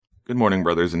Good morning,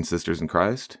 brothers and sisters in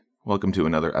Christ. Welcome to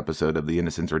another episode of the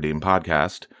Innocence Redeemed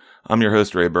podcast. I'm your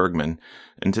host, Ray Bergman,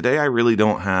 and today I really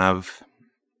don't have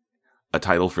a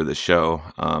title for this show.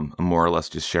 I'm more or less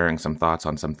just sharing some thoughts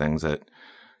on some things that,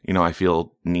 I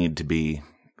feel need to be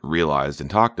realized and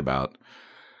talked about.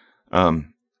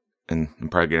 And I'm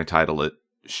probably going to title it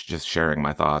just sharing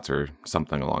my thoughts or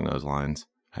something along those lines.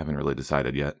 I haven't really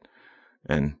decided yet.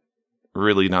 And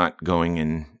really not going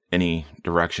in any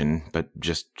direction, but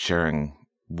just sharing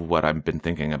what I've been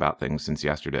thinking about things since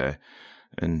yesterday.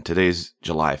 And today's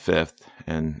July 5th,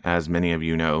 and as many of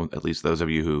you know, at least those of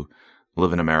you who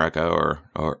live in America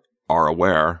or are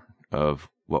aware of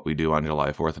what we do on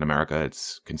July 4th in America,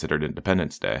 it's considered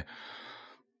Independence Day.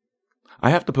 I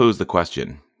have to pose the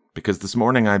question, because this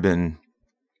morning I've been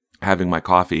having my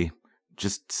coffee,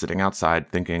 just sitting outside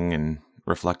thinking and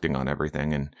reflecting on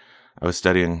everything, and I was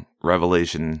studying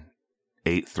Revelation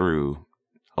 8 through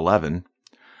 11,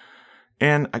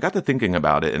 and I got to thinking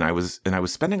about it, and I was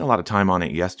spending a lot of time on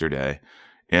it yesterday,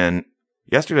 and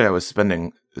yesterday I was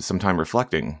spending some time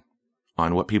reflecting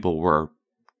on what people were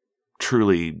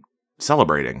truly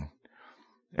celebrating.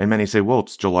 And many say, well,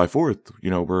 it's July 4th,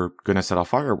 we're going to set off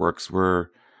fireworks, we're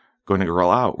going to grill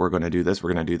out, we're going to do this,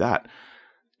 we're going to do that.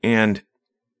 And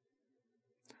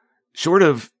short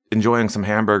of enjoying some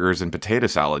hamburgers and potato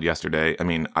salad yesterday,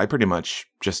 I pretty much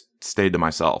just stayed to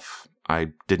myself. I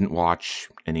didn't watch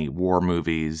any war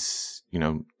movies.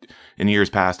 In years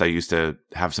past, I used to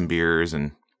have some beers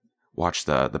and watch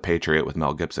The Patriot with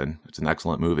Mel Gibson. It's an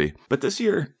excellent movie. But this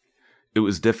year, it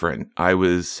was different. I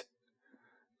was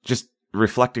just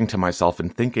reflecting to myself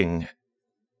and thinking,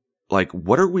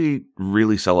 what are we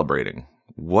really celebrating?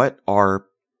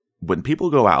 When people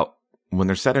go out, when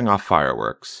they're setting off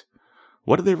fireworks,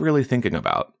 what are they really thinking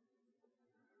about?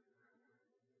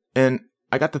 And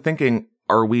I got to thinking,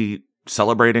 are we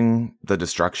celebrating the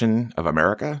destruction of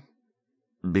America?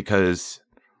 Because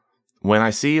when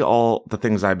I see all the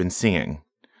things I've been seeing,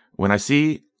 when I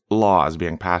see laws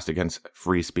being passed against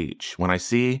free speech, when I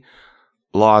see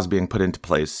laws being put into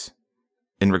place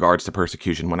in regards to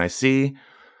persecution, when I see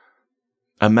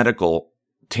a medical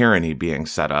tyranny being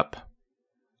set up,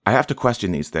 I have to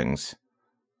question these things.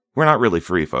 We're not really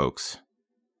free, folks.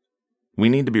 We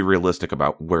need to be realistic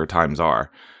about where times are.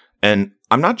 And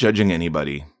I'm not judging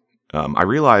anybody. I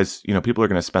realize, people are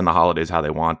going to spend the holidays how they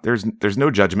want. There's no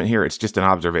judgment here. It's just an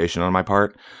observation on my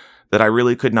part that I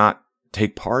really could not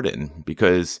take part in,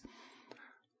 because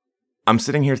I'm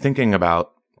sitting here thinking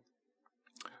about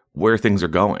where things are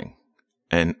going.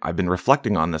 And I've been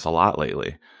reflecting on this a lot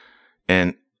lately.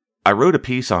 And I wrote a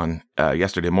piece on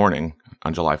yesterday morning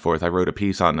on July 4th. I wrote a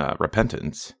piece on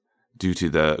repentance due to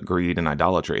the greed and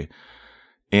idolatry.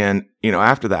 And,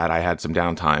 after that, I had some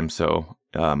downtime. So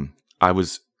I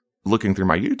was looking through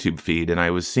my YouTube feed, and I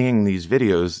was seeing these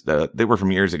videos that they were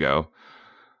from years ago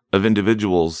of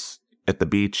individuals at the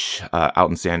beach out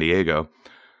in San Diego.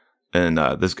 And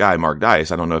this guy, Mark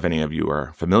Dice, I don't know if any of you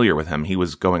are familiar with him. He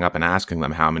was going up and asking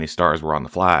them how many stars were on the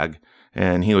flag.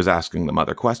 And he was asking them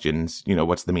other questions.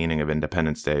 What's the meaning of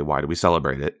Independence Day? Why do we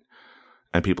celebrate it?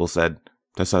 And people said,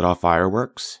 to set off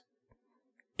fireworks,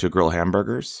 to grill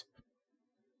hamburgers.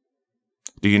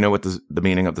 Do you know what the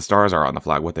meaning of the stars are on the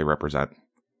flag, what they represent?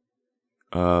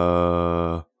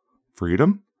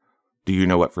 Freedom? Do you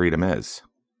know what freedom is?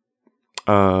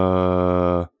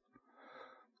 When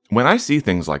I see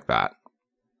things like that,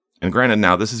 and granted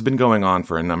now this has been going on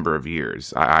for a number of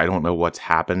years, I don't know what's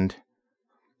happened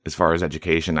as far as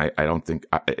education. I don't think,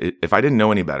 if I didn't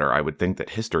know any better, I would think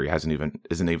that history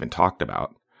isn't even talked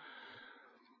about.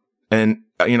 And,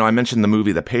 I mentioned the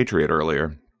movie The Patriot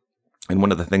earlier. And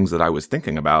one of the things that I was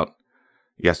thinking about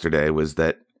yesterday was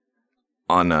that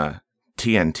on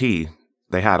TNT,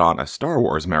 they had on a Star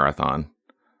Wars marathon,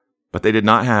 but they did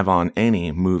not have on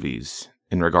any movies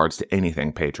in regards to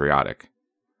anything patriotic.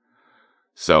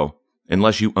 So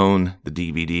unless you own the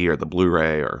DVD or the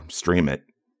Blu-ray or stream it,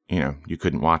 you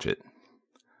couldn't watch it.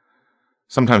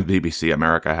 Sometimes BBC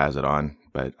America has it on,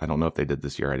 but I don't know if they did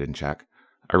this year. I didn't check.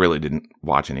 I really didn't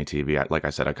watch any TV. Like I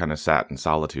said, I kind of sat in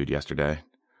solitude yesterday.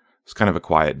 It was kind of a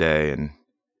quiet day and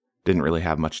didn't really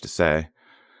have much to say.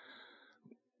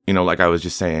 Like I was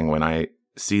just saying, when I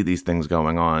see these things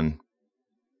going on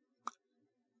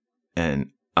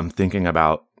and I'm thinking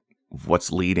about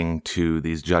what's leading to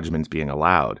these judgments being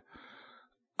allowed,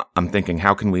 I'm thinking,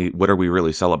 what are we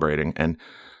really celebrating? And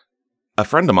a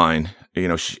friend of mine,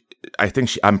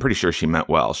 I'm pretty sure she meant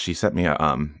well. She sent me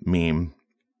a meme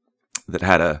that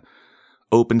had a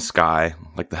open sky,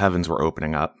 like the heavens were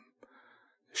opening up,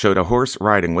 showed a horse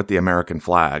riding with the American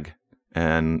flag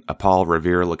and a Paul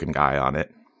Revere looking guy on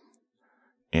it.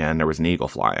 and there was an eagle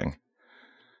flying.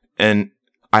 And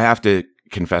I have to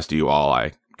confess to you all,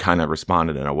 I kind of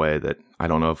responded in a way that I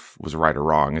don't know if was right or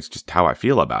wrong. It's just how I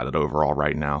feel about it overall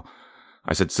right now.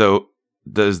 I said, so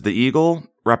does the eagle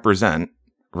represent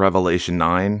Revelation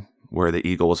 9, where the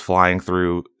eagle was flying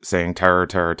through saying terror,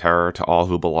 terror, terror to all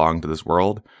who belong to this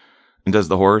world? And does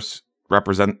the horse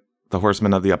represent the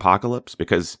horsemen of the apocalypse?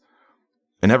 Because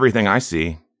in everything I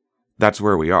see, that's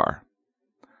where we are.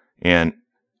 And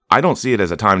I don't see it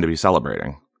as a time to be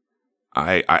celebrating.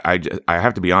 I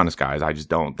have to be honest, guys. I just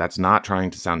don't. That's not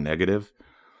trying to sound negative.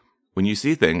 When you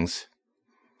see things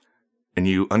and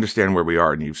you understand where we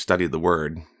are and you've studied the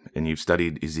word and you've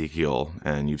studied Ezekiel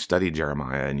and you've studied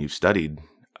Jeremiah and you've studied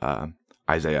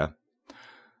Isaiah,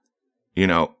 you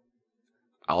know,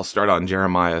 I'll start on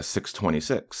Jeremiah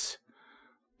 6:26.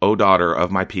 O daughter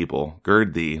of my people,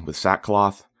 gird thee with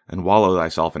sackcloth and wallow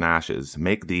thyself in ashes.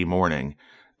 Make thee mourning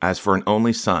as for an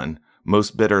only son,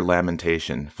 most bitter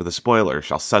lamentation, for the spoiler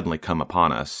shall suddenly come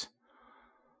upon us.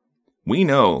 We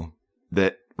know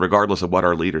that regardless of what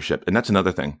our leadership, and that's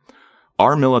another thing,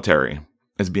 our military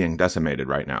is being decimated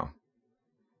right now.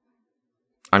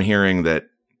 I'm hearing that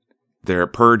they're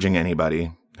purging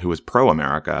anybody who is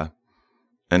pro-America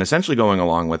and essentially going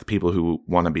along with people who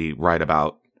want to be right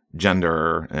about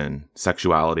gender and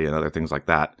sexuality and other things like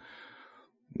that.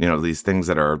 You know, these things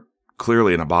that are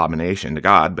clearly an abomination to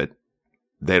God, but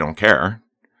they don't care.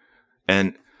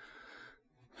 And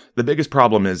the biggest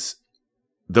problem is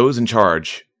those in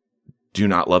charge do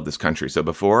not love this country. So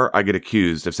before I get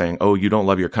accused of saying, oh, you don't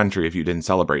love your country if you didn't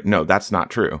celebrate. No, that's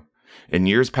not true. In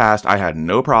years past, I had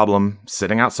no problem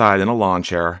sitting outside in a lawn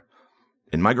chair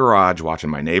in my garage watching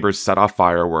my neighbors set off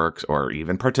fireworks, or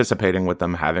even participating with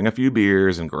them, having a few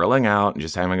beers and grilling out and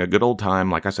just having a good old time.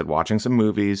 Like I said, watching some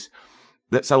movies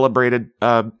that celebrated,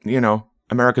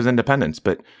 America's independence.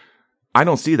 But I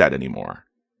don't see that anymore.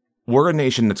 We're a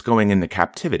nation that's going into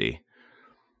captivity,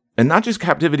 and not just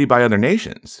captivity by other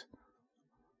nations.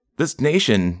 This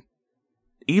nation,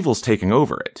 evil's taking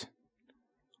over it.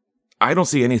 I don't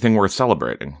see anything worth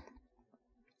celebrating.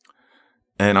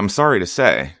 And I'm sorry to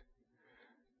say,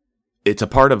 it's a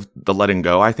part of the letting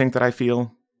go, I think, that I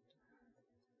feel.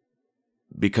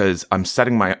 Because I'm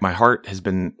setting my heart has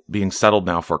been being settled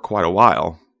now for quite a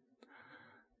while,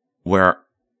 where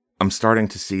I'm starting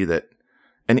to see that,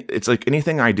 and it's like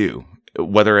anything I do,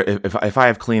 whether if I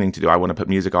have cleaning to do, I want to put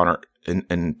music on,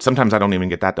 and sometimes I don't even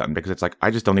get that done because it's like, I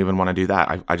just don't even want to do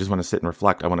that. I just want to sit and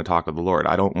reflect. I want to talk with the Lord.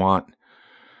 I don't want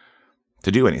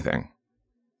to do anything.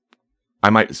 I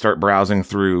might start browsing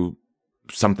through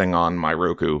something on my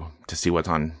Roku to see what's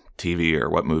on TV or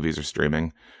what movies are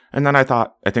streaming. And then I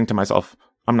think to myself,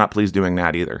 I'm not pleased doing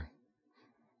that either.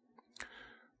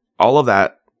 All of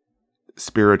that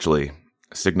spiritually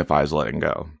signifies letting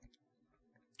go.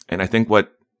 And I think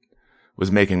what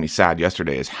was making me sad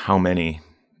yesterday is how many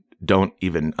don't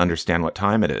even understand what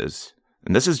time it is.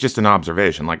 And this is just an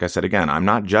observation. Like I said, again, I'm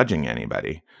not judging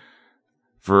anybody.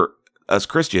 For us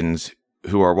Christians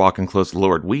who are walking close to the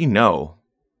Lord, we know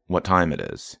what time it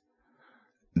is.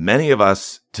 Many of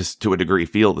us, to a degree,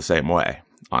 feel the same way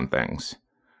on things.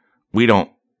 We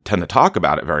don't tend to talk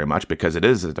about it very much because it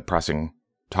is a depressing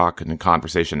talk and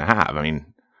conversation to have. I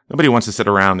mean, nobody wants to sit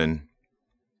around and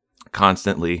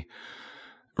constantly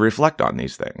reflect on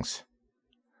these things.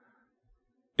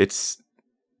 It's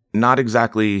not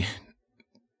exactly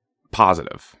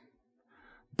positive,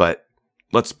 but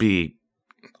let's be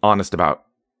honest about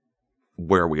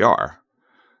where we are.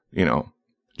 You know,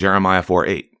 Jeremiah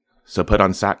 4:8. So put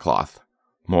on sackcloth,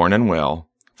 mourn and wail,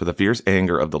 for the fierce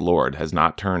anger of the Lord has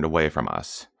not turned away from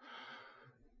us.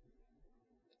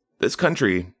 This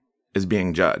country is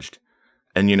being judged.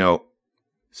 And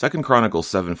 2 Chronicles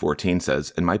 7:14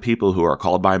 says, and my people who are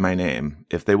called by my name,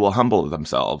 if they will humble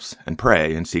themselves and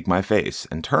pray and seek my face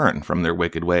and turn from their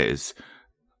wicked ways,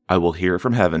 I will hear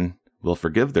from heaven, will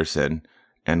forgive their sin,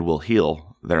 and will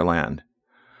heal their land.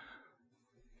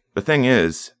 The thing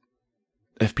is,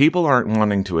 if people aren't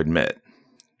wanting to admit,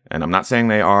 and I'm not saying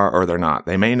they are or they're not,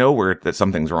 they may know that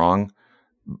something's wrong,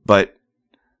 but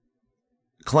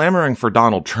clamoring for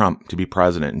Donald Trump to be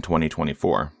president in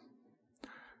 2024,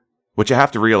 what you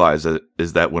have to realize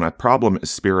is that when a problem is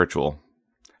spiritual,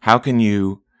 how can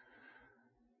you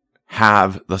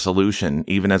have the solution,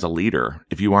 even as a leader,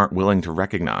 if you aren't willing to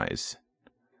recognize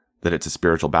that it's a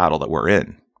spiritual battle that we're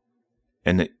in?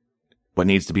 And what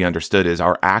needs to be understood is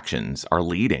our actions are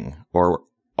leading, or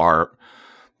our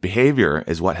behavior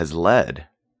is what has led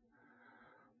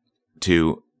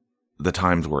to the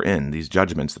times we're in, these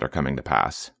judgments that are coming to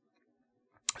pass.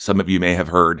 Some of you may have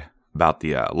heard about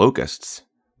the locusts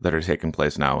that are taking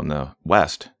place now in the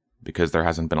West because there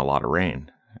hasn't been a lot of rain.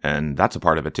 And that's a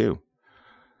part of it too.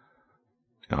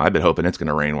 I've been hoping it's going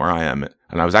to rain where I am.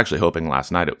 And I was actually hoping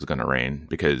last night it was going to rain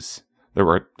because there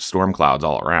were storm clouds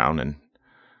all around and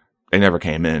they never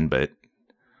came in. But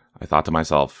I thought to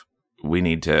myself, there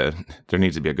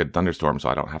needs to be a good thunderstorm so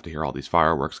I don't have to hear all these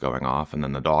fireworks going off and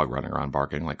then the dog running around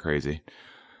barking like crazy.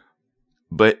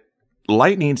 But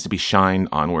light needs to be shined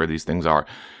on where these things are.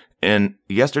 And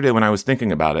yesterday when I was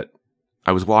thinking about it,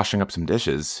 I was washing up some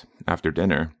dishes after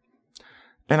dinner.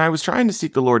 And I was trying to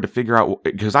seek the Lord to figure out,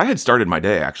 because I had started my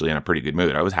day actually in a pretty good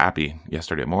mood. I was happy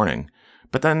yesterday morning.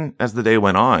 But then as the day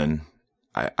went on,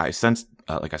 I sensed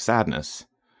like a sadness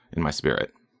in my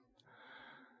spirit.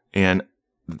 And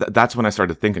that's when I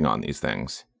started thinking on these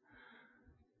things.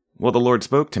 Well, the Lord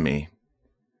spoke to me.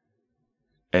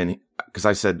 And because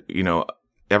I said,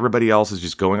 everybody else is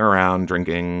just going around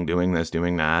drinking, doing this,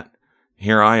 doing that.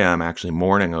 Here I am actually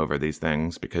mourning over these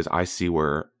things because I see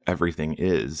where everything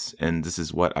is. And this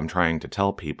is what I'm trying to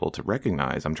tell people to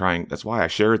recognize. That's why I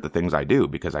share the things I do,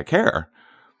 because I care.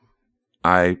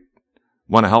 I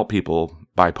want to help people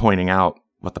by pointing out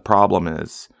what the problem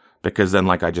is. Because then,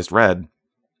 like I just read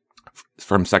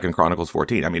from 2 Chronicles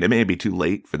 14, it may be too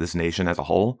late for this nation as a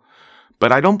whole,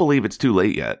 but I don't believe it's too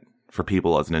late yet for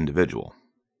people as an individual.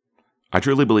 I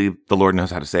truly believe the Lord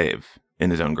knows how to save in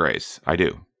his own grace. I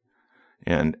do.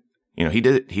 And, he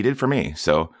did for me.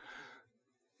 So,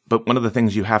 but one of the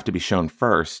things you have to be shown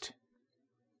first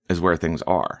is where things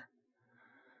are.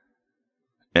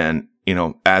 And,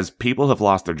 as people have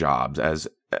lost their jobs, as,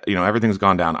 everything's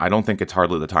gone down, I don't think it's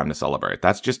hardly the time to celebrate.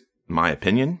 That's just my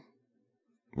opinion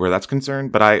where that's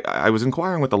concerned. But I was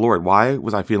inquiring with the Lord, why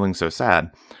was I feeling so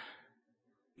sad?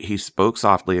 He spoke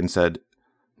softly and said,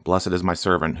 "Blessed is my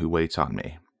servant who waits on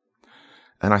me."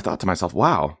 And I thought to myself,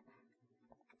 wow,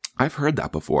 I've heard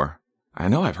that before. I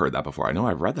know I've heard that before. I know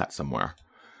I've read that somewhere.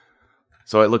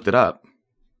 So I looked it up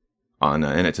and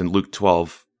it's in Luke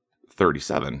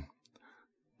 12:37.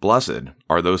 "Blessed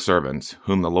are those servants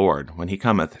whom the Lord, when he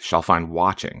cometh, shall find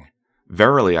watching.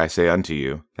 Verily I say unto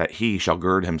you, that he shall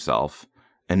gird himself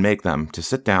and make them to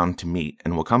sit down to meat,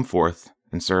 and will come forth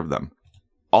and serve them."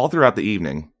 All throughout the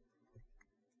evening,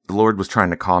 the Lord was trying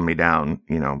to calm me down,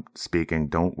 speaking,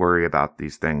 "Don't worry about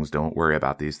these things. Don't worry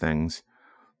about these things.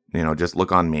 Just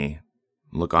look on me.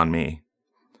 Look on me."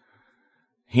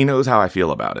 He knows how I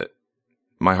feel about it.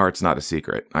 My heart's not a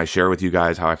secret. I share with you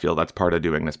guys how I feel. That's part of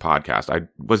doing this podcast. I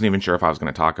wasn't even sure if I was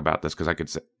going to talk about this because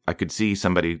I could see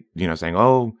somebody, saying,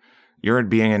 "Oh, you're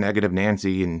being a negative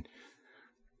Nancy and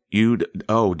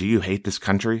do you hate this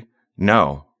country?"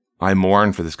 No, I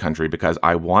mourn for this country because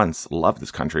I once loved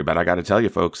this country, but I got to tell you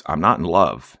folks, I'm not in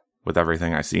love with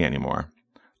everything I see anymore.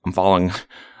 I'm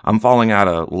falling out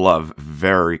of love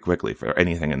very quickly for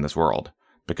anything in this world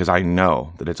because I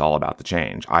know that it's all about the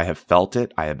change. I have felt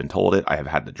it. I have been told it. I have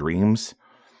had the dreams.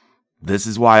 This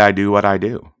is why I do what I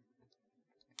do.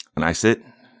 And I sit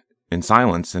in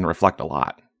silence and reflect a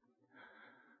lot.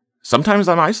 Sometimes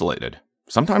I'm isolated.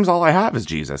 Sometimes all I have is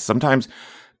Jesus. Sometimes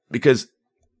because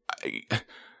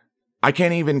I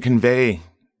can't even convey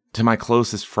to my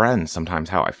closest friends sometimes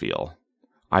how I feel.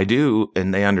 I do,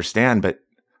 and they understand, but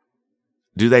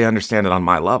do they understand it on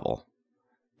my level?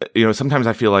 Sometimes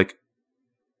I feel like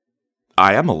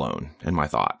I am alone in my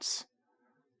thoughts.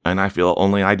 And I feel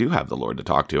only I do have the Lord to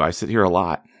talk to. I sit here a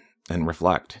lot and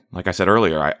reflect. Like I said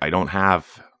earlier, I don't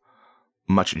have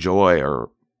much joy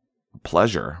or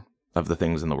pleasure of the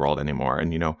things in the world anymore.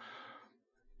 And,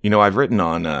 I've written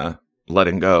on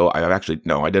letting go.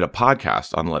 I did a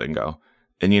podcast on letting go.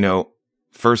 And, 1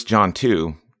 John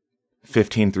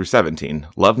 2:15-17,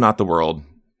 "Love not the world,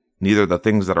 neither the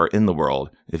things that are in the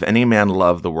world. If any man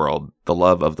love the world, the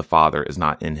love of the Father is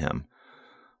not in him.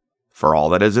 For all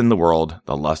that is in the world,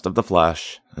 the lust of the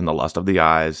flesh, and the lust of the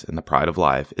eyes, and the pride of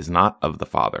life, is not of the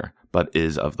Father, but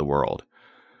is of the world.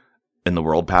 And the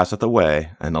world passeth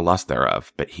away, and the lust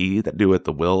thereof, but he that doeth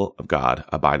the will of God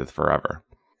abideth forever."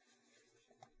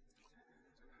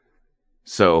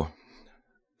 So,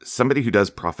 somebody who does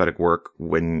prophetic work,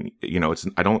 when,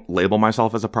 I don't label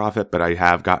myself as a prophet, but I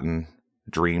have gotten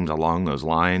dreams along those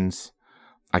lines.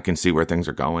 I can see where things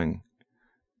are going.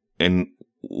 And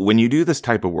when you do this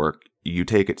type of work, you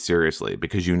take it seriously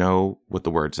because you know what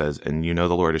the word says, and the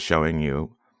Lord is showing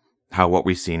you how what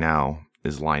we see now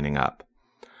is lining up.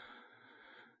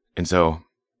 And so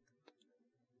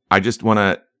I just want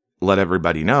to let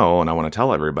everybody know, and I want to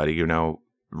tell everybody,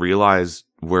 realize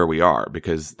where we are,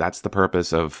 because that's the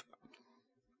purpose of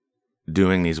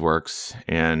doing these works.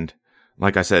 And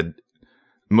like I said,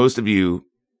 most of you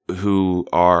who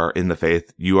are in the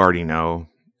faith, you already know.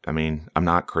 I'm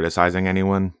not criticizing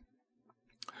anyone,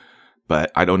 But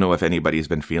I don't know if anybody's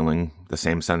been feeling the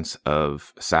same sense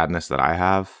of sadness that I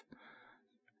have.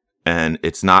 And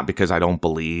it's not because I don't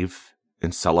believe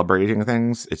in celebrating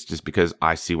things. It's just because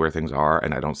I see where things are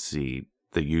and I don't see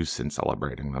the use in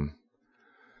celebrating them.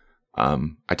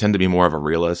 I tend to be more of a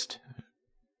realist.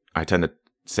 I tend to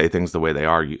say things the way they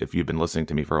are. If you've been listening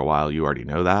to me for a while, you already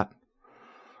know that.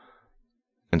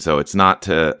 And so it's not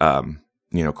to,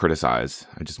 criticize.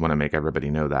 I just want to make everybody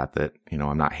know that,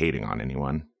 I'm not hating on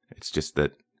anyone. It's just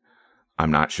that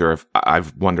I'm not sure if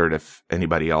I've wondered if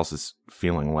anybody else is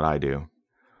feeling what I do.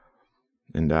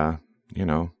 And,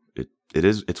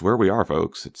 it's where we are,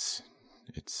 folks. It's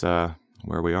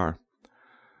where we are.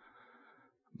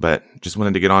 But just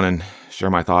wanted to get on and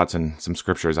share my thoughts and some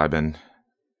scriptures I've been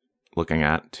looking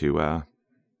at to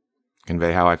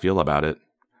convey how I feel about it.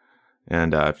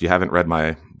 And if you haven't read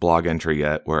my blog entry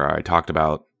yet, where I talked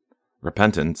about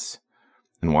repentance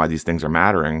and why these things are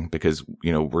mattering, because,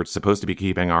 we're supposed to be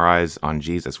keeping our eyes on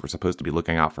Jesus. We're supposed to be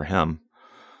looking out for him,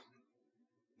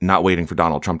 not waiting for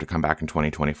Donald Trump to come back in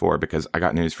 2024, because I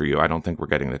got news for you. I don't think we're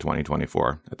getting to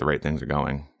 2024 at the rate things are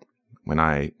going.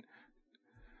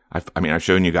 I've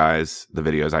shown you guys the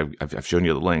videos. I've shown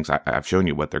you the links. I've shown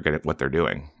you what they're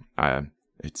doing. They're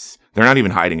not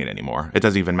even hiding it anymore. It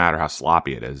doesn't even matter how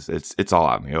sloppy it is. It's all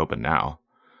out in the open now.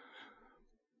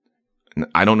 And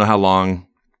I don't know how long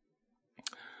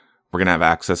we're going to have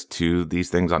access to these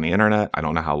things on the internet. I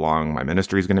don't know how long my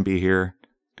ministry is going to be here.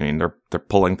 I mean, they're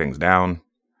pulling things down.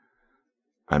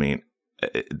 I mean,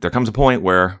 there comes a point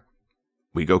where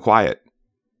we go quiet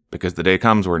because the day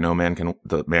comes where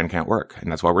the man can't work.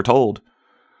 And that's why we're told,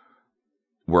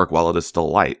 work while it is still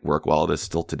light, work while it is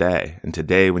still today. And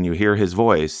today, when you hear his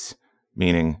voice,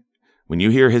 meaning when you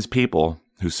hear his people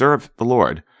who serve the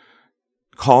Lord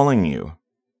calling you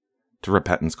to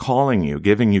repentance, calling you,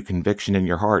 giving you conviction in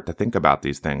your heart to think about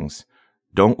these things,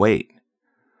 don't wait.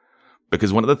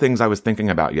 Because one of the things I was thinking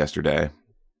about yesterday,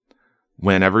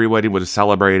 when everybody was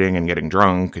celebrating and getting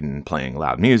drunk and playing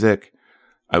loud music,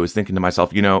 I was thinking to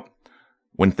myself,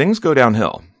 when things go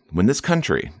downhill, when this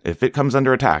country, if it comes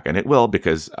under attack, and it will,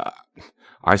 because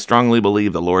I strongly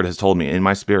believe the Lord has told me in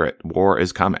my spirit, war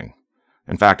is coming.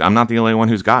 In fact, I'm not the only one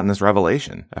who's gotten this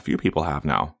revelation. A few people have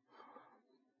now.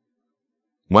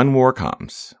 When war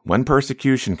comes, when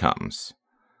persecution comes,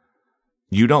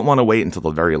 you don't want to wait until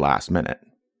the very last minute.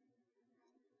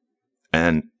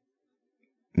 And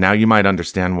now you might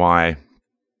understand why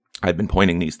I've been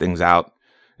pointing these things out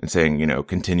and saying,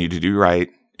 continue to do right,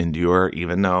 endure,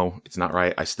 even though it's not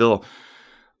right. I still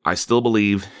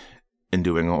believe in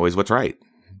doing always what's right,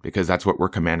 because that's what we're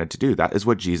commanded to do. That is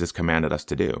what Jesus commanded us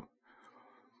to do.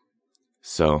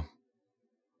 So,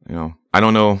 I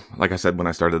don't know, like I said when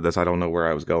I started this, I don't know where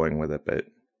I was going with it, but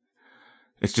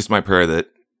it's just my prayer that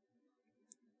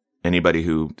anybody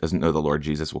who doesn't know the Lord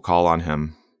Jesus will call on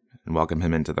him and welcome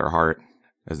him into their heart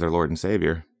as their Lord and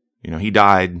Savior. He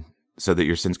died so that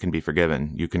your sins can be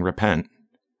forgiven. You can repent,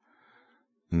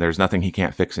 and there's nothing he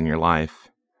can't fix in your life.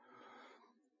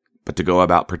 But to go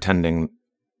about pretending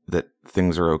that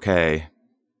things are okay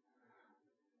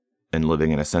and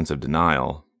living in a sense of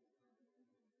denial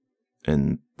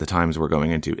in the times we're going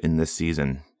into in this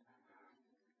season,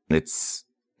 it's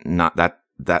not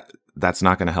that's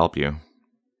not going to help you.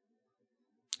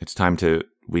 It's time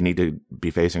we need to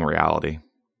be facing reality,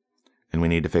 and we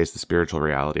need to face the spiritual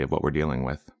reality of what we're dealing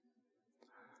with.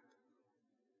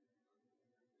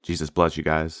 Jesus bless you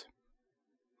guys.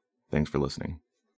 Thanks for listening.